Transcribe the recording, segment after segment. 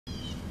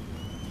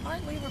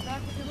right, Lee, we're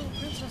back with your little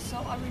princess. So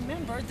I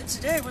remembered that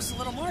today was the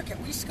little market.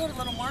 We used to go to the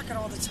little market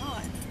all the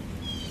time.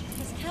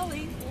 Because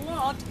Kelly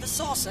loved the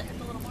salsa at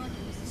the little market.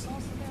 Is the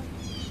salsa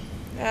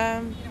there?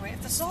 Anyway,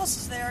 if the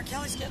salsa's there,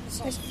 Kelly's getting the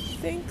salsa. I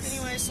think so.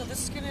 Anyway, so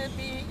this is going to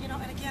be, you know,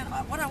 and again,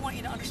 what I want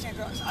you to understand,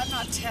 girls, I'm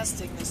not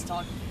testing this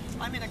dog.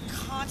 I'm in a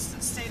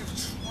constant state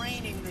of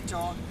training the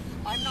dog.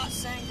 I'm not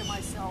saying to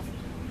myself,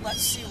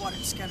 let's see what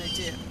it's going to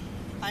do.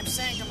 I'm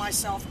saying to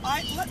myself,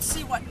 let's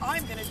see what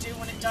I'm going to do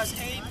when it does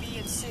A, B,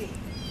 and C.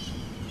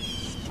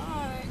 All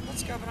right,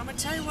 let's go. But I'm going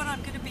to tell you what, I'm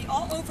going to be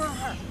all over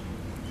her.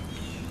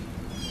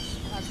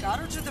 And I've got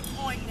her to the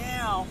point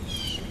now,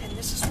 and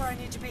this is where I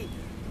need to be.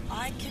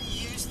 I can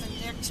use the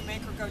nick to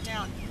make her go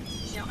down.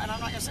 You know, and I'm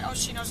not going to say, oh,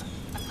 she knows.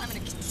 I'm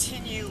going to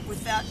continue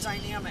with that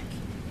dynamic.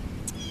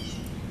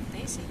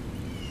 Macy.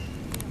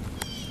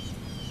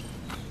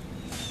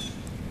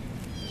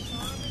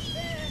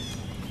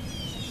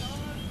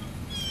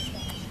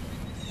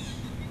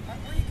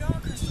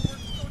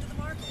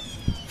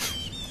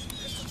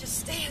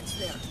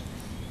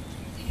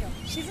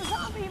 She's a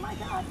zombie, my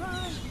God,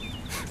 run!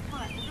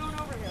 Come on, we're going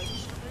over here.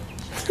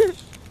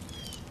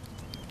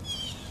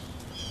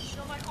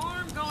 So my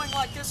arm going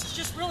like this is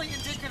just really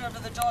indicative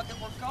of the dog that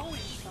we're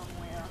going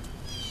somewhere.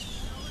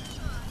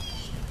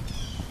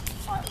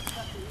 All right, let's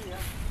cut through here.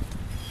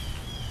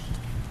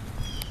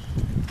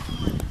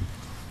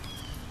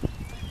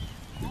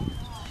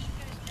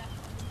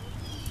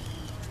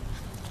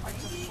 All right,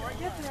 so before I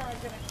get there, I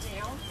get it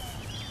down.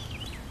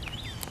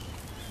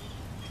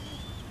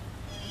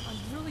 I'm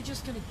really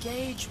just going to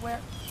gauge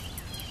where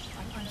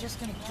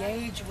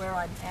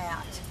I'm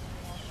at.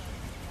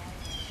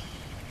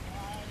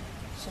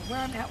 So where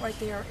I'm at right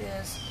there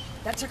is,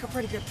 that took a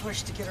pretty good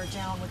push to get her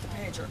down with the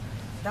pager.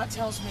 That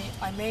tells me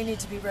I may need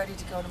to be ready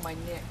to go to my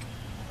nick.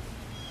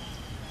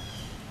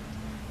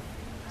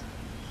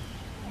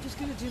 I'm just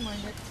going to do my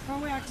nick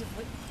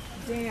proactively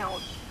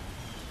down.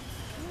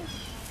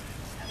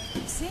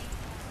 See?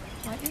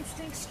 My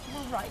instincts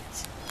were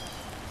right.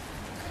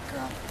 Good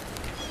girl.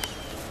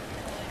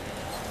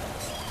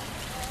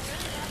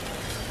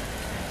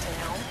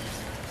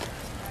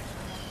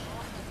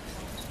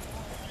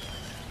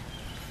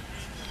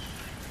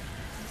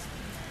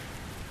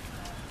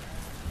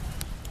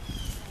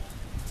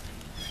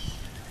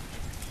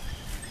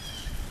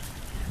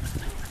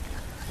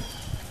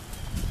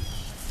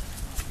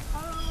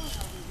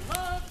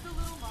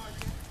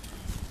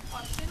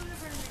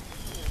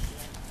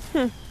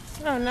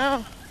 Oh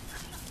no.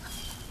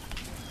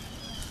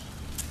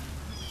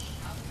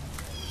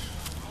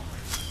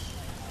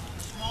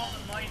 Small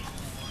but mighty.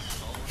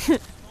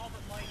 Small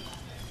but mighty.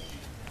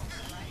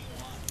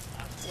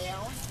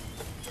 Down.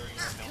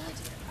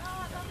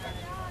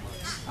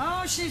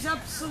 Oh, she's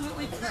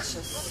absolutely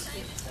precious.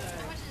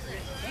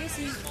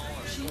 Macy,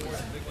 she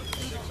is.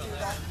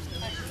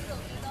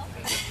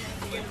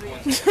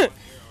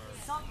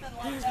 Something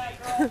like that,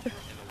 girl. And the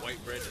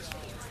white bread is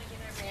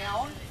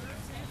down.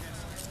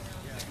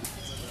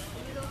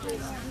 You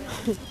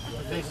want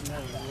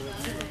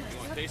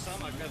to taste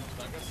some? I've got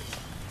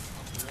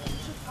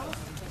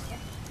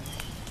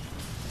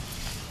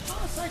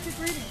Oh, psychic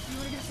reading. Do you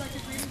want to get a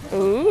psychic reading?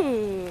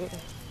 Ooh.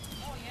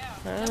 Oh, yeah.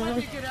 That might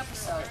be a good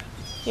episode.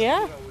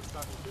 Yeah? It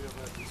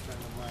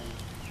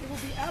will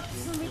be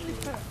absolutely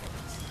perfect.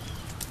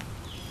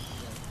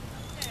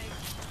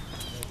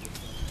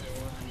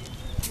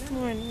 Good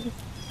morning.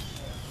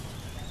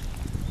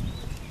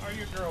 How are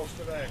you girls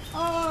today?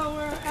 Oh,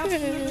 we're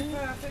absolutely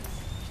perfect.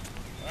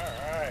 All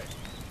right.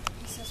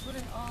 He says, what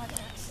an odd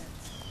accent.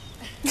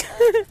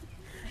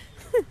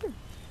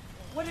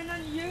 What an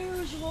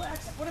unusual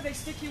accent. What, do they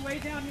stick you way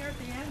down here at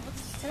the end?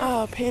 What's this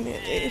Oh, pain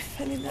it is.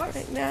 I need that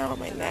right now on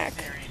my neck.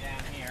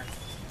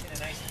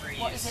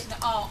 What is it?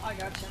 Oh, I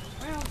got you.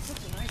 Well, it's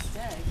such a nice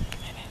day.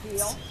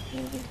 Heel.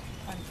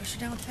 I can push her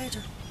down with the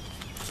pager.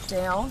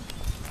 Down.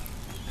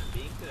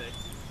 Being good.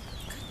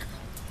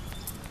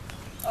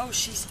 Oh,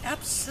 she's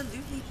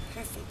absolutely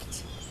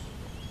perfect.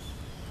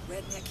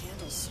 Red neck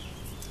handles.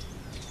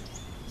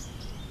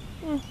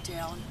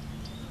 Down.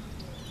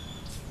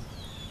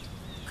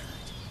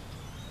 Good.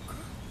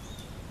 Girl.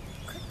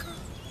 Good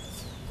girl.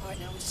 All right,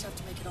 now we just have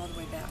to make it all the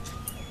way back.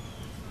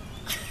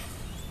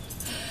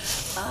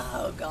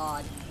 Oh,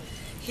 God.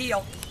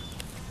 Heel.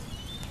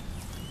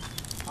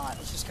 All right,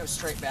 let's just go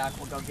straight back.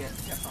 We'll go get a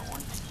different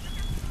one.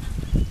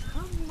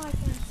 Come, my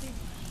fancy.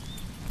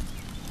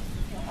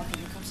 Okay,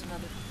 here comes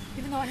another.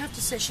 Even though I have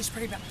to say she's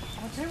pretty bad.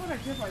 I'll tell you what I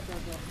did right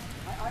there, Bill.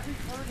 I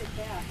reverted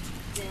back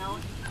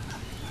down.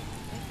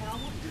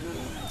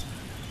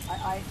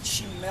 Good.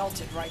 She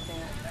melted right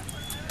there.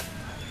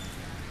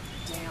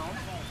 Down.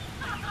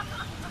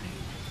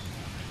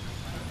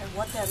 And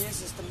what that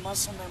is the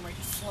muscle memory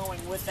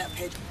flowing with that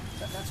page.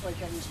 That's why you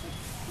gotta use it.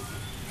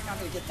 You're not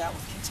gonna get that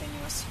one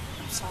continuous.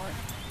 I'm sorry.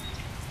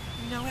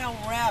 You know how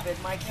rabid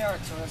my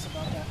character is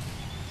about that.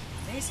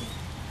 Macy,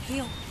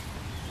 heel.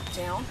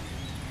 Down.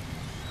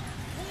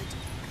 Good.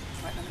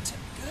 Right, number 2.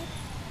 Good.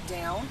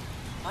 Down.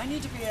 I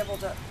need to be able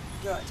to.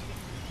 Good.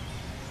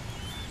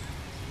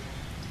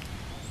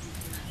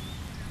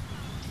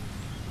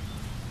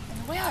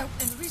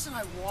 And the reason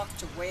I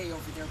walked away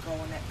over there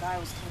going, that guy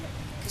was kind of,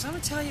 because I'm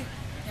going to tell you,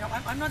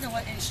 I'm not going to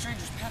let any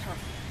strangers pet her.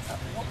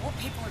 What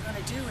people are going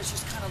to do is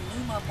just kind of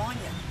loom up on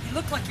you. He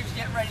looked like he was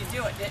getting ready to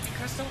do it, didn't he,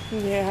 Crystal?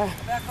 Yeah.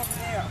 Go back over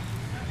there.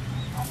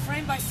 I'll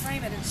frame by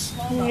frame it in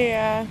slow-mo.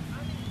 Yeah.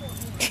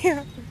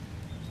 Yeah.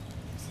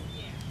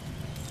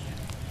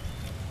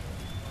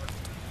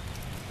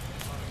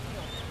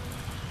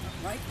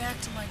 Right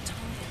back to my total.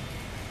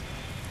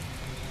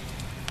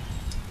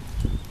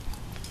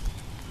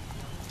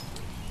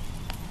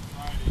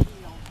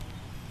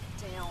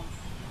 Down.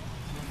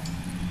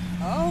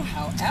 Oh,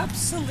 how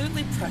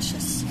absolutely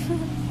precious.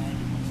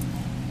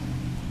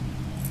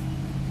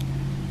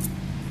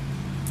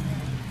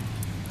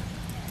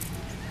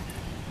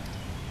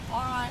 All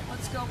right,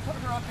 let's go put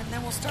her up and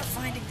then we'll start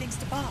finding things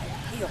to buy.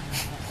 Heel.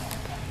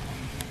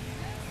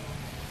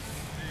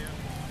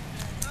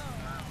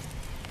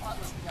 Oh,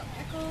 we got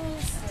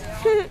pickles.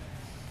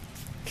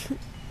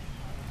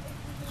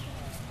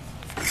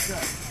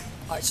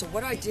 All right, so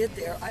what I did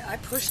there, I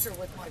pushed her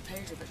with my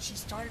pager, but she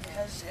started to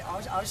hesitate.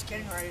 I was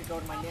getting ready to go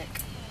to my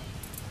neck.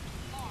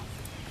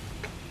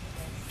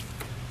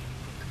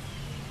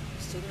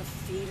 Still gonna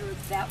feed her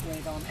that way,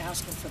 though. I'm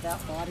asking for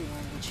that body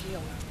language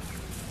heel.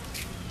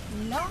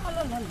 La la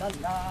la la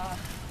la.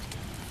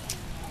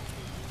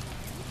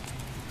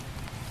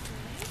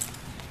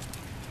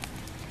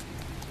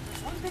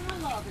 There's one thing I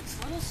love, it's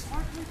little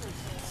sparkly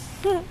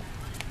dishes.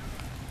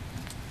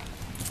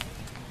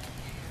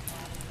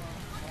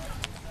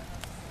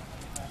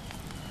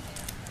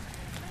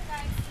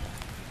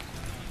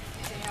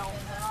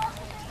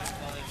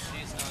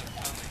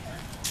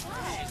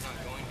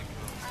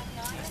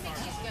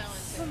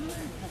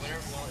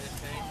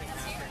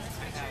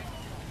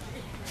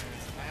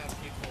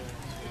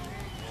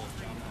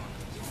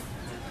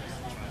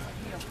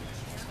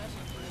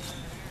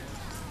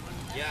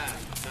 Yeah,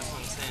 that's what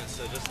I'm saying.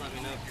 So just let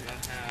me know because I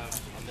have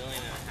 $1.5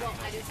 million. Well,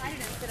 I decided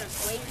instead of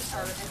waiting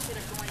or instead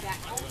of going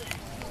back home.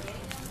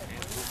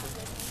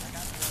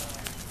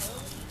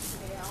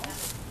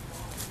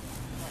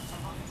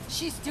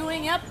 She's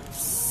doing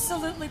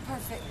absolutely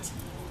perfect.